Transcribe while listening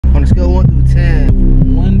scale 1 through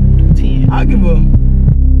 10. 1 through 10. I'll give a...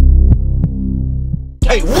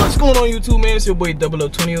 Hey, what's going on YouTube, man? It's your boy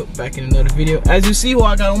 0020 back in another video. As you see who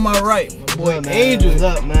I got on my right, my boy Angel. What's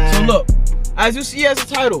up, man? So look, as you see as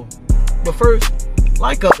the title, but first,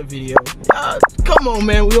 like up the video. Come on,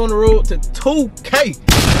 man, we on the road to 2K.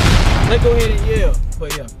 Let's go ahead and yeah.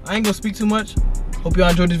 But yeah, I ain't gonna speak too much. Hope y'all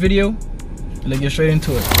enjoyed this video. Let's get straight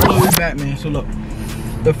into it. We're back, man. So look,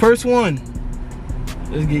 the first one.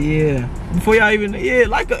 Let's get before y'all even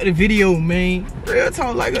like up the video, man. Real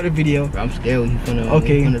talk, like up the video. I'm scared what you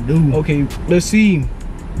finna do. Okay, let's see.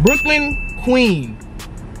 Brooklyn Queen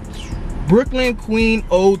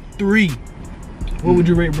 03. What would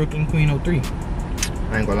you rate Brooklyn Queen 03?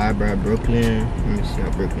 I ain't gonna lie, bro. Brooklyn. Let me see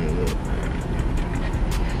how Brooklyn look.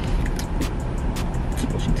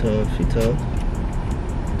 Oh, she tough.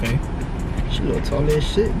 Okay. She look tall as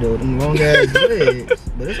shit though. Them long ass legs.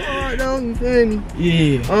 But it's alright though. You feel me?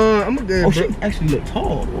 Yeah. I'm a good. Oh, she actually look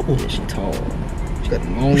tall. Oh, yeah, she tall. She got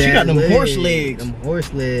them long ass. She got them legs. horse legs. Them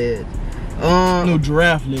horse legs. No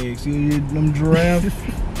giraffe legs. You them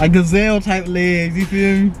giraffe, like gazelle type legs. You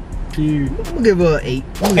feel me? I'm gonna give her an 8.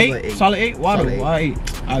 8? Solid 8? Why though? Why 8?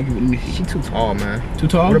 I'll give it. Let me see. She too tall, man. Too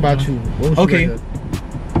tall? What about you? What was okay.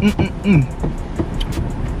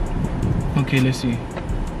 Okay, let's see.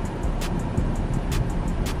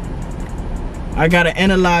 I gotta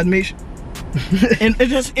analyze, make sure. And it's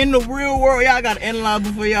just in the real world, y'all gotta analyze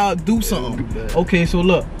before y'all do something. Okay, so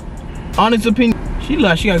look, honest opinion, she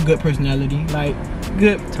got good personality, like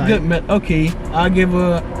good. Okay, I'll give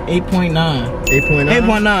her 8.9.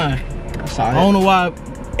 8.9. I don't know why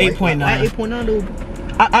 8.9. Why 8.9 though?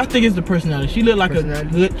 I think it's the personality. She look like a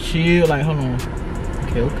good chill. Like, hold on.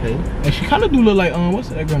 Okay. And she kind of do look like what's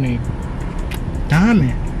that girl name?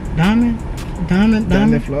 Diamond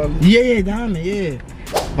Flawless? Yeah, Diamond, yeah.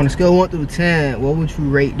 On a scale of 1 through 10, what would you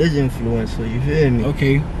rate this influencer? You feel me?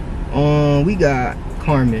 Okay. We got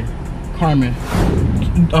Carmen.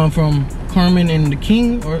 From Carmen and the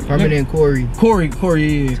King, or Carmen and Corey. Corey,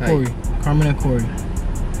 yeah, Corey. Carmen and Corey.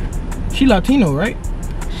 She Latino, right?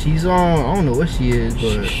 She's I don't know what she is,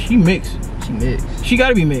 but she mixed. She mixed. She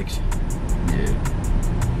gotta be mixed. Yeah.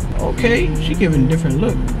 Okay, she giving a different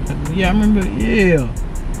look. Yeah, I remember. Yeah.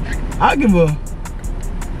 I'll give her.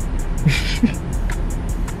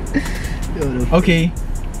 Okay.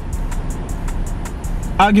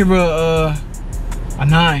 I'll give her a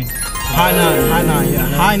 9. High 9, yeah.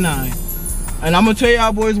 High 9. And I'm gonna tell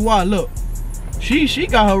y'all boys why. Look, she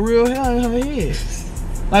got her real hair in her head.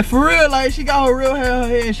 Like for real, like she got her real hair in her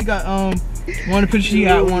head. And she got one of the pictures she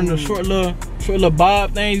got one of the short little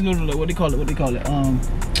bob things. You know what they call it? What they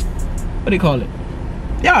call it?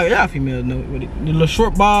 Yeah, females know what the little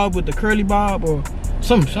short bob with the curly bob or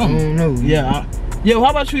something. I don't know. Yeah. Yeah,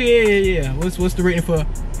 how about you? Yeah. What's the rating for?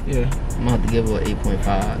 Yeah. I'm gonna have to give her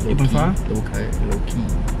 8.5. 8.5? Low key.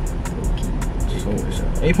 So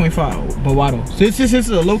 8.5. But why though? Since this is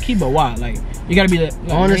a low key, but why? Like you gotta be that.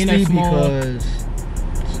 Like, honestly, because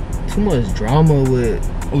too much drama with.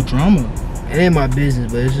 Oh, drama. It ain't my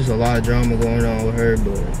business, but it's just a lot of drama going on with her.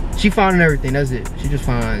 But she finding everything. That's it. She just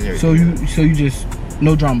finding everything. So you just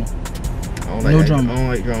no drama. I don't like drama. I don't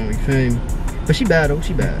like drama. You feel me? But she bad though.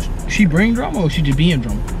 She bad. She bring drama or she just be in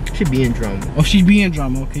drama? She be in drama. Oh, she be in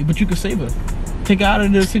drama. Okay, but you can save her. Take her out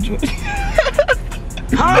of the situation.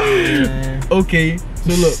 Okay.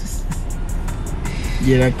 So look.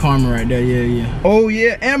 Yeah, that Carmen right there. Yeah. Oh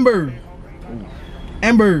yeah, Amber.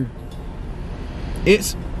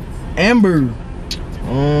 It's Amber.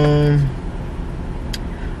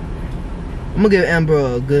 I'm gonna give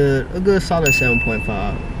Amber a good solid 7.5.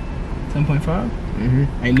 7.5?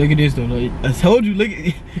 Hey, look at this though. Like, I told you, look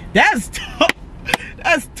at that's tough.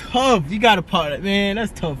 That's tough. You gotta part it, man.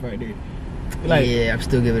 That's tough right there. Like, yeah, I'm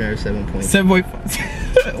still giving her a 7.5.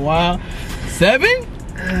 7.5. Wow. 7?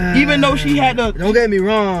 Even though she had the. Don't get me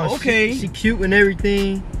wrong. Okay. She cute and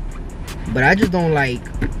everything, but I just don't like.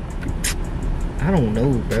 I don't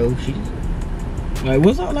know, bro. She's like,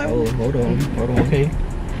 what's up? Like, oh, hold on. Okay.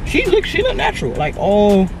 She look natural. Like,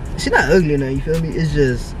 oh. She's not ugly now. You feel me? It's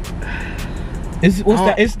just.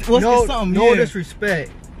 What's something? No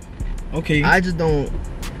disrespect. Okay. I don't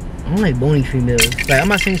like bony females. Like, I'm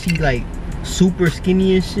not saying she's like super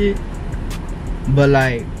skinny and shit, but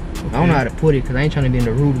like, I don't know how to put it because I ain't trying to be in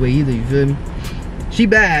the rude way either. You feel me? She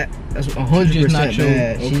bad. That's 100%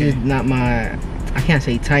 bad. She's just not my. I can't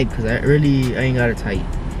say type because I ain't got a type.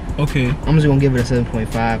 Okay. I'm just gonna give it a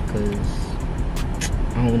 7.5 because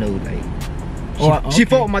I don't know, like. She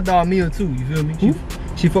fought with my dog Mia too. You feel me?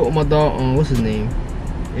 She fought with my dog. What's his name?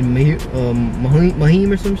 And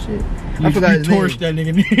Mahim or some shit. I forgot his torched name. that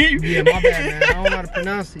nigga name. Yeah, my bad, man. I don't know how to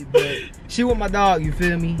pronounce it, but she with my dog. You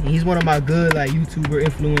feel me? And he's one of my good like YouTuber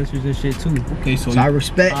influencers and shit too. Okay, so I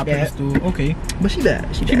respect that. pedestal. Okay, But she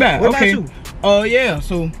bad. she bad. What Okay. about you? Yeah.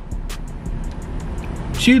 So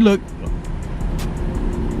she looked.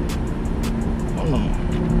 Hold on.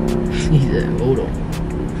 He said, hold on.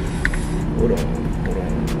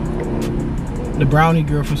 The brownie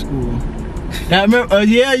girl from school. That remember?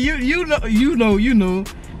 Yeah, you know.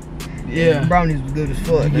 Yeah. Brownies was good as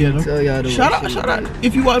fuck. Yeah, Let me tell y'all the shout out.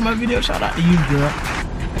 If you watch my video, shout out to you, girl.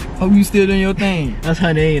 Hope you still doing your thing. That's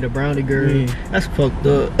her name, the brownie girl. Yeah. That's fucked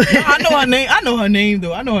up. I know her name. I know her name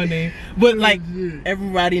though. I know her name. But like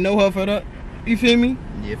everybody know her for the. You feel me?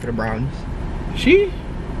 Yeah, for the brownies. She.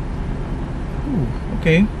 Ooh,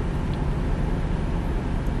 okay.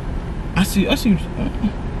 I see.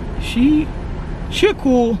 She a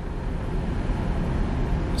cool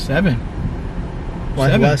 7.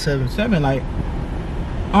 Why 7? 7. Like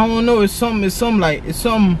I don't know. It's something small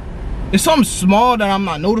that I'm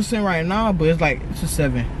not noticing right now. But it's like it's a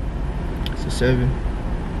 7. It's a 7.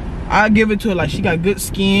 I give it to her like she got good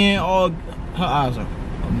skin. All her eyes are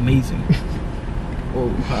amazing. Oh,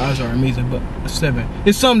 her eyes are amazing. But a 7.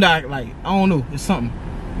 It's something that like I don't know. It's something.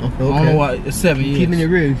 Okay. I don't know why it's 7. Yeah. Keeping it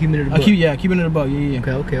real. Keeping it a buck. Keeping it above. Yeah.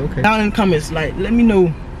 Okay. Down in the comments, like, let me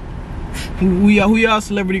know who y'all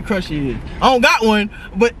celebrity crush is. I don't got one,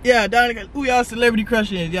 but yeah, down in the, who y'all celebrity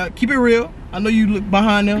crush is. Y'all keep it real. I know you look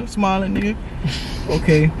behind them, smiling, nigga.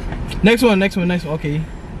 Okay. Next one. Okay.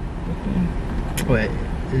 Wait.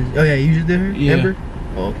 Oh yeah, you just did her? Yeah. Amber?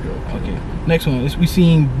 Oh, okay. Next one. We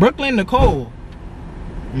seen Brooklyn Nicole.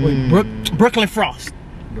 Wait, Brooklyn Frost.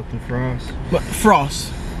 Brooklyn Frost. But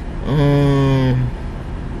Frost.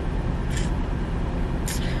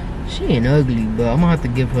 She ain't ugly, but I'm gonna have to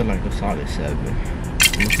give her like a solid 7. I'm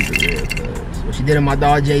gonna keep it real, cause what she did in my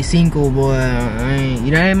dog J Cinco, boy, I ain't,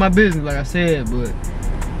 you know, ain't my business, like I said, but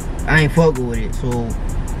I ain't fucking with it. So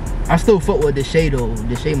I still fuck with Deshae though.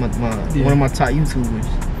 Deshae, one of my top YouTubers.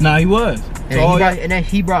 Nah, he was. And then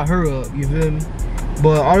he brought her up. You feel me?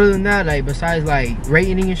 But other than that, like besides like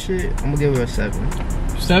rating and shit, I'm gonna give her a 7.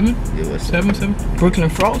 7? Give her a 7. Brooklyn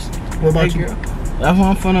Frost. What about you? Girl. That's why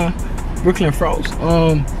I'm finna Brooklyn Frost.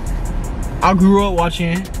 I grew up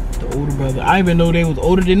watching the older brother. I didn't even know they was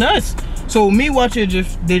older than us. So me watching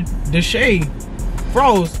just the Deshae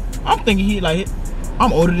Frost, I'm thinking he like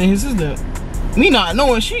I'm older than his sister. Me not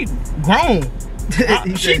knowing she grown.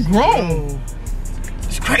 She grown.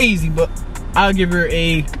 It's crazy, but I'll give her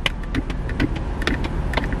a.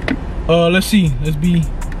 Let's see. Let's be.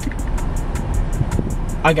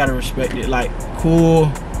 I gotta respect it. Like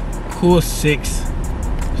cool 6.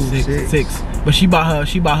 Cool 6. But she bought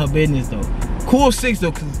her business though. Cool 6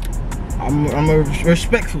 though, cause I'm a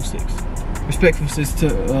respectful 6. Respectful 6 to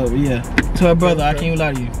to her brother. I can't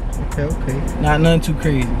lie to you. Okay. Not nothing too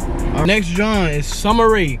crazy. Next John is Summer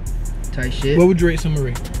Rae. Tight shit. What would you rate Summer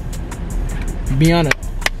Rae? Be honest.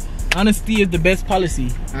 Honesty is the best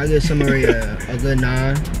policy. I give Summer Rae a good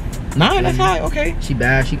 9. 9? That's high. Okay. She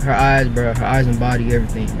bad. Her eyes, bro. Her eyes and body,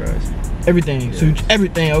 everything, bro. Everything. So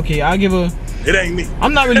everything. Okay. I give her. It ain't me.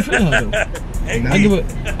 I'm not really feeling her though. I give her.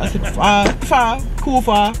 I said 5. Cool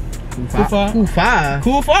 5. Cool 5. Cool 5.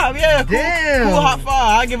 Cool 5. Yeah. Damn. Cool hot 5.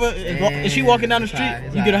 I give her. If she walking down the street,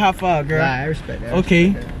 you get a high 5, girl. I respect that.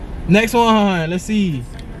 Okay. Next one. Let's see.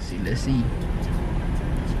 Let's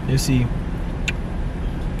see.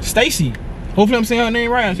 Stacy. Hopefully I'm saying her name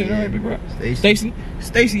right. I'm saying her right, big bro. Stacy.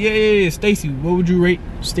 Yeah. Stacy. What would you rate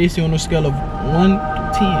Stacy on a scale of 1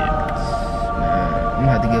 to 10? I'm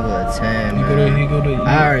gonna have to give her a 10. You go to. I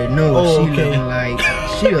already know she okay. looking like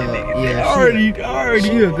she already.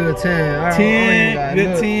 She a good 10. 10,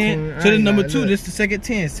 good 10. So then number 2, this is the second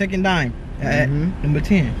 10, second dime. Number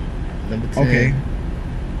 10. Number 10. Okay.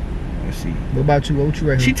 Let's see. What about you? What would you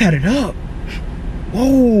rate her? She tatted up.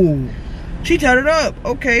 Whoa. She tatted up.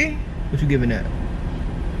 Okay. What you giving that?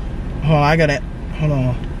 Hold on, I got that. Hold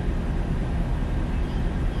on.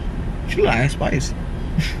 She look like Spice.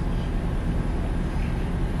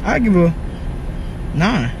 I give her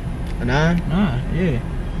 9. A 9? 9, yeah.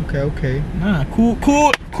 Okay. 9. Cool,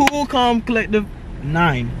 calm, collective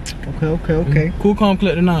 9. Okay. Cool, calm,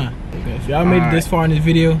 collective 9. Okay, if y'all made it this far in this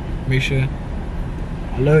video, make sure.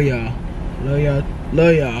 I love y'all. Love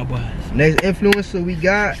y'all, boys. Next influencer we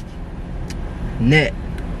got Net.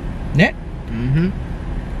 Net?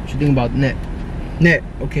 What you think about Net? Net,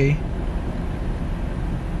 okay.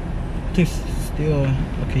 I think still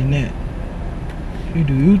okay. Net. You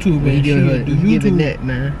do YouTube, man. You giving Net,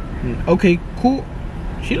 man. Okay, cool.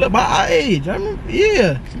 She look about our age. I remember.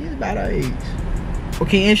 Yeah. She is about our age.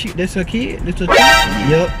 Okay, and that's her kid. That's her kid.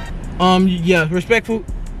 Yep. Yeah, respectful.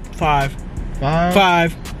 5. 5?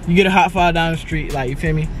 5. You get a hot 5 down the street, like, you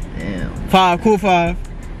feel me? Damn. 5, cool 5.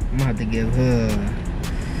 I'm gonna have to give her.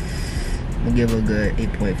 I'm gonna give her a good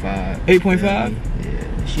 8.5. 8.5? Yeah.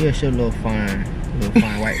 She a little fine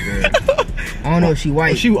white girl. I don't know if she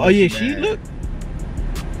white. She look.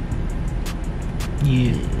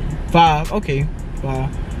 Yeah. 5. Okay.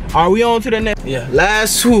 5. Are we on to the next? Yeah.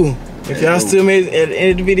 Last 2. If y'all still made it at the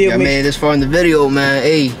end of the video, y'all made it this far in the video, man.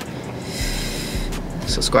 Hey,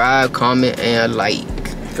 subscribe, comment, and like.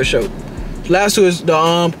 For sure. Last 2 is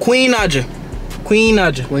the Queen Naija. Queen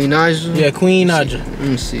Naija. Queen Naija? Yeah, Queen Naija. Let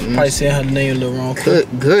me see. Probably saying her name a little wrong.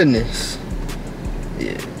 Goodness.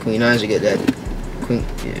 Yeah, Queen Naija get that.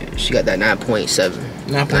 Yeah, she got that 9.7.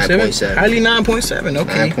 9.7? Highly 9.7,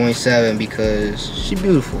 okay. 9.7 because she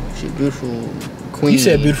beautiful. She beautiful queen. You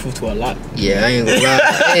said beautiful to a lot. Yeah, I ain't gonna lie.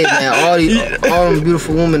 Hey man, all them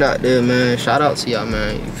beautiful women out there, man. Shout out to y'all,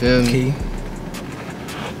 man. You feel me?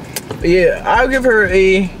 Okay. Yeah, I'll give her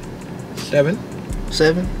a 7.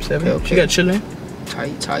 7? 7. Okay. She got chillin'.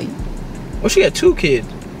 Tight. Well, she got 2 kids.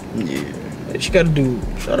 Yeah. She got a dude.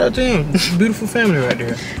 Shout out to him. Beautiful family right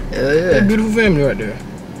there. Hell yeah. Beautiful family right there.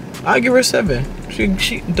 I'll give her a 7. She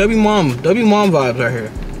W mom vibes right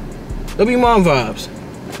here. W mom vibes.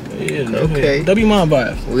 Yeah, okay. W mom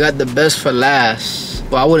vibes. We got the best for last.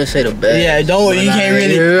 Well, I wouldn't say the best. Yeah, you can't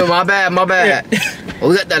really. Yeah, my bad. Well,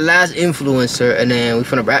 we got that last influencer, and then we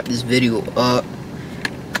finna wrap this video up.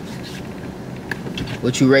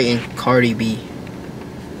 What you rating Cardi B?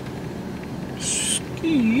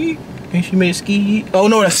 Ski. And she made ski. Oh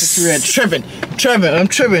no, that's what you read. Tripping. I'm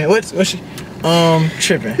tripping. What's she?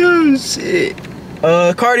 Tripping. Oh shit.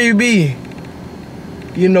 Cardi B.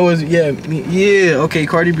 You know it's okay,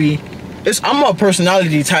 Cardi B. I'm a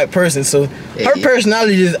personality type person, so her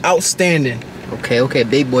personality is outstanding. Okay,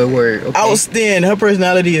 big boy word. Okay. Outstanding. Her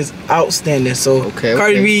personality is outstanding. So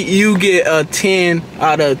Cardi B, you get a 10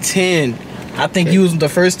 out of 10. I think you was the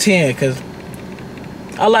first 10 because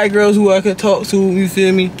I like girls who I could talk to, you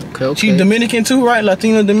feel me? Okay. She Dominican too, right?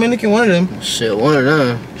 Latino Dominican, one of them. Shit, one of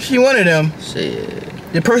them. She one of them.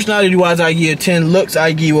 Shit. The personality wise, I give 10. Looks,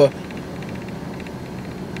 I give a.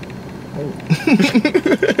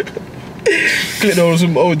 Click on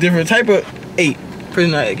some different type of 8.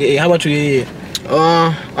 Personality 8. How about you?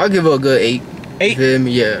 Yeah. I'll give her a good 8. 8? You feel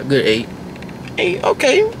me? Yeah, good 8. 8,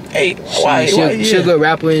 okay. 8. Why? She a good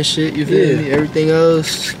rapper and shit, you feel me? Everything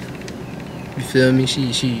else, you feel me? She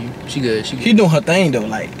good. She doing her thing though,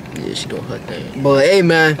 like. Yeah, she doing her thing. But hey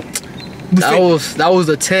man, that was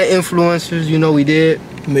the 10 influencers, you know we did.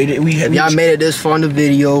 Y'all made it this far in the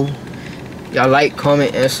video. Y'all like,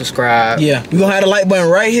 comment, and subscribe. Yeah, we gonna have the like button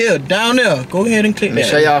right here, down there. Go ahead and click that.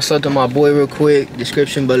 Show y'all something to my boy real quick.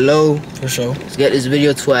 Description below. For sure. Let's get this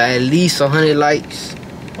video to at least 100 likes.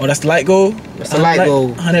 Oh, that's the like goal? That's the like goal.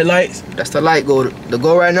 100 likes? That's the like goal. The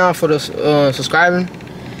goal right now for the subscribing,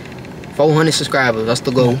 400 subscribers. That's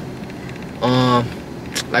the goal.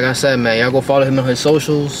 Like I said, man, y'all go follow him on his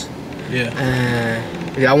socials. Yeah.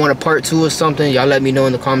 And if y'all want a part 2 or something, y'all let me know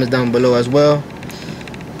in the comments down below as well.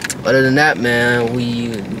 Other than that, man,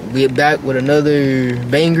 we back with another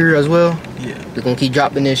banger as well. Yeah. We're gonna keep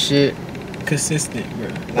dropping this shit. Consistent, bro.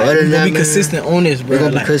 Like, other than that, be consistent on this, bro. We're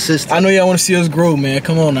gonna be consistent. I know y'all want to see us grow, man.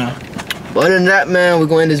 Come on now. But other than that, man, we're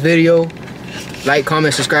gonna end this video. Like,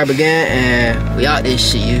 comment, subscribe again, and we out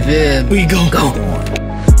this shit. You feel me? We go.